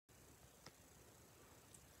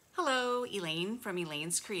Elaine from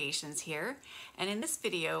Elaine's Creations here, and in this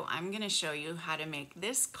video I'm going to show you how to make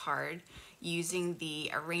this card using the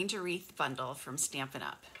Arrange a Wreath bundle from Stampin'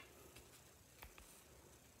 Up.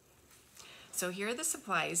 So here are the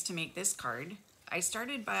supplies to make this card. I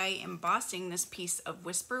started by embossing this piece of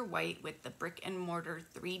Whisper White with the Brick and Mortar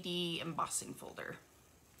 3D embossing folder.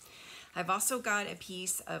 I've also got a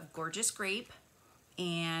piece of Gorgeous Grape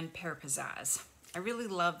and Pear Pizzazz. I really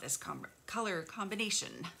love this color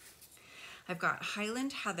combination. I've got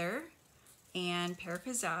Highland Heather and Pear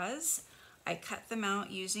Pizzazz. I cut them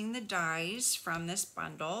out using the dies from this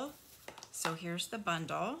bundle. So here's the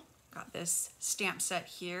bundle. Got this stamp set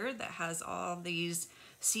here that has all these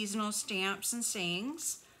seasonal stamps and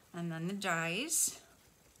sayings, and then the dies.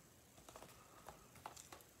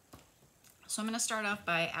 So I'm going to start off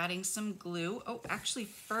by adding some glue. Oh, actually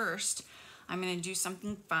first I'm going to do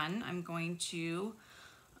something fun. I'm going to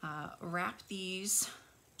wrap these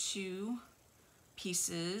two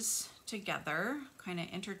pieces together, kind of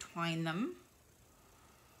intertwine them.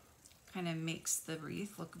 Kind of makes the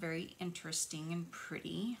wreath look very interesting and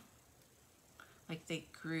pretty, like they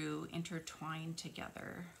grew intertwined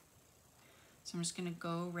together. So I'm just going to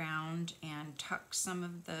go around and tuck some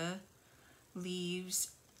of the leaves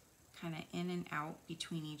kind of in and out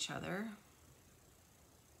between each other.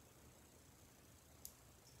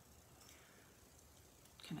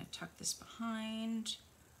 Kind of tuck this behind,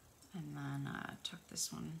 and then tuck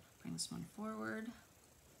this one, bring this one forward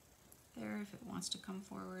there if it wants to come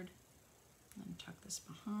forward, and then tuck this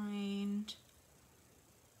behind,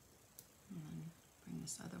 and then bring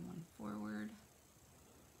this other one forward,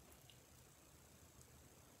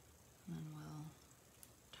 and then we'll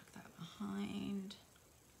tuck that behind,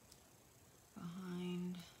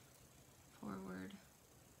 forward,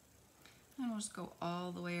 and we'll just go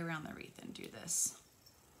all the way around the wreath and do this.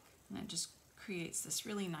 And it just creates this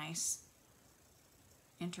really nice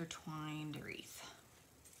intertwined wreath.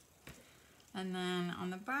 And then on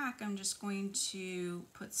the back, I'm just going to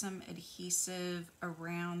put some adhesive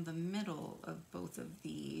around the middle of both of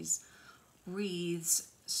these wreaths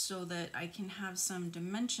so that I can have some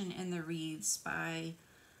dimension in the wreaths by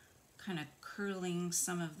kind of curling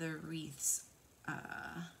some of the wreaths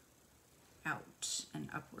out and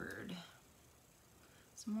upward.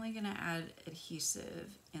 So I'm only going to add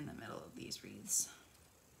adhesive in the middle of these wreaths.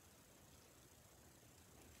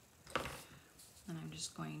 And I'm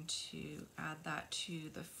just going to add that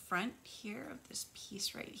to the front here of this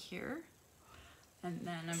piece right here. And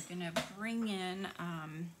then I'm going to bring in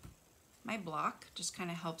my block, just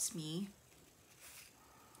kind of helps me.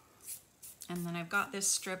 And then I've got this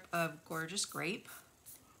strip of Gorgeous Grape.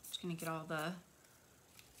 Just going to get all the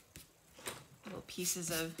little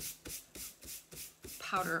pieces of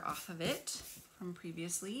powder off of it from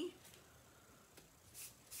previously.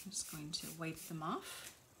 I'm just going to wipe them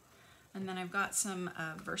off. And then I've got some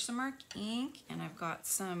Versamark ink, and I've got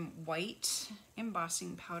some white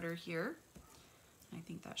embossing powder here. I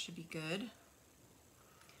think that should be good.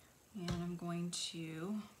 And I'm going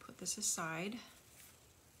to put this aside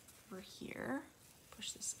over here,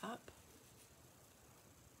 push this up,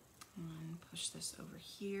 and then push this over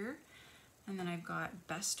here. And then I've got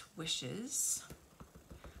Best Wishes.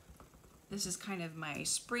 This is kind of my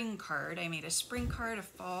spring card. I made a spring card, a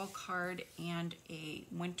fall card, and a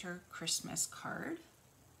winter Christmas card.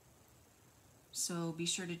 So be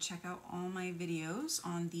sure to check out all my videos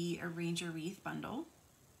on the Arrange a Wreath bundle.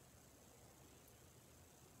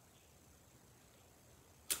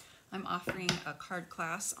 I'm offering a card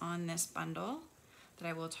class on this bundle that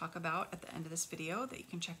I will talk about at the end of this video that you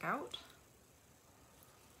can check out.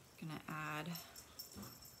 I'm gonna add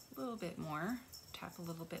a little bit more. Tap a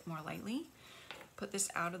little bit more lightly, put this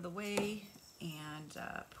out of the way, and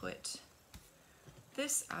put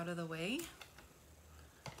this out of the way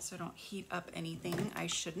so I don't heat up anything I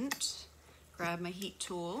shouldn't. Grab my heat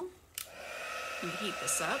tool and heat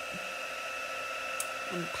this up,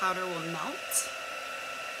 and the powder will melt.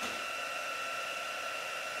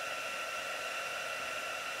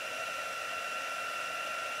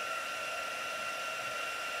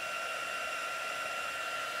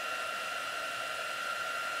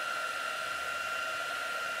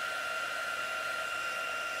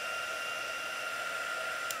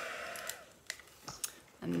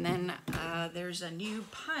 And then there's a new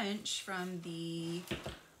punch from the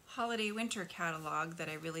Holiday Winter catalog that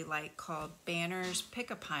I really like called Banners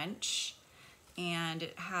Pick-a-Punch. And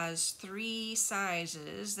it has 3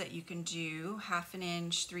 sizes that you can do: 1/2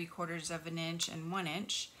 inch, 3/4 of an inch, and 1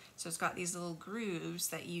 inch. So it's got these little grooves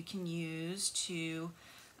that you can use to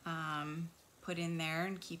put in there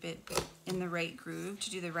and keep it in the right groove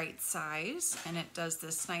to do the right size, and it does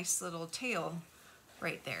this nice little tail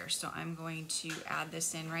right there. So I'm going to add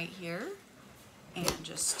this in right here and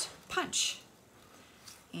just punch,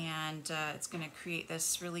 and it's going to create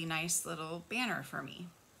this really nice little banner for me.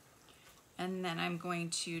 And then I'm going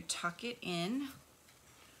to tuck it in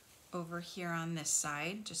over here on this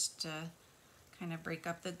side just to kind of break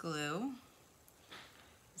up the glue.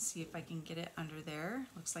 See if I can get it under there.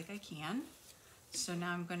 Looks like I can. So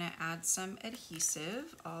now I'm going to add some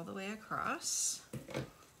adhesive all the way across,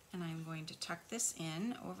 and I'm going to tuck this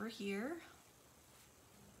in over here.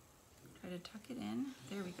 Try to tuck it in.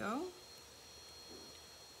 There we go.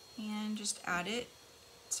 And just add it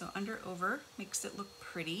so under over makes it look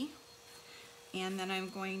pretty. And then I'm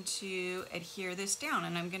going to adhere this down,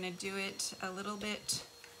 and I'm going to do it a little bit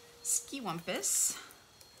ski-wumpus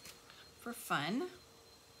for fun.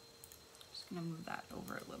 Just going to move that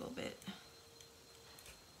over a little bit.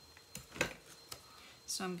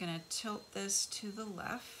 So I'm going to tilt this to the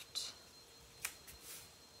left,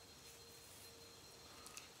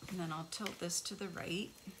 and then I'll tilt this to the right.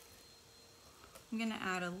 I'm going to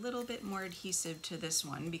add a little bit more adhesive to this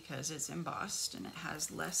one because it's embossed and it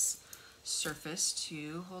has less surface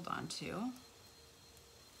to hold on to.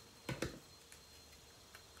 And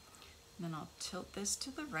then I'll tilt this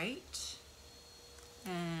to the right,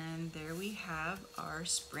 and there we have our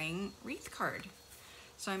spring wreath card.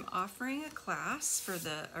 So I'm offering a class for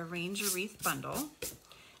the Arrange a Wreath bundle,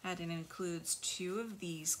 and it includes 2 of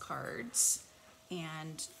these cards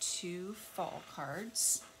and 2 fall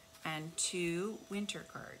cards and 2 winter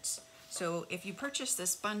cards. So if you purchase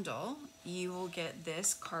this bundle, you will get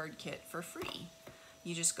this card kit for free.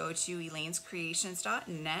 You just go to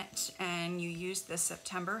elainescreations.net and you use the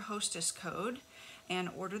September hostess code and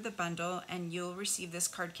order the bundle, and you'll receive this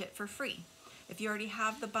card kit for free. If you already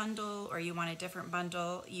have the bundle or you want a different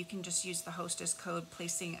bundle, you can just use the hostess code,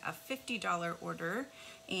 placing a $50 order,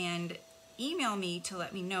 and email me to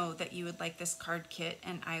let me know that you would like this card kit,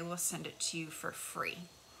 and I will send it to you for free.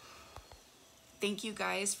 Thank you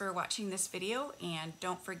guys for watching this video, and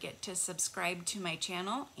don't forget to subscribe to my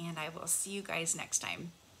channel, and I will see you guys next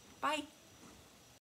time. Bye.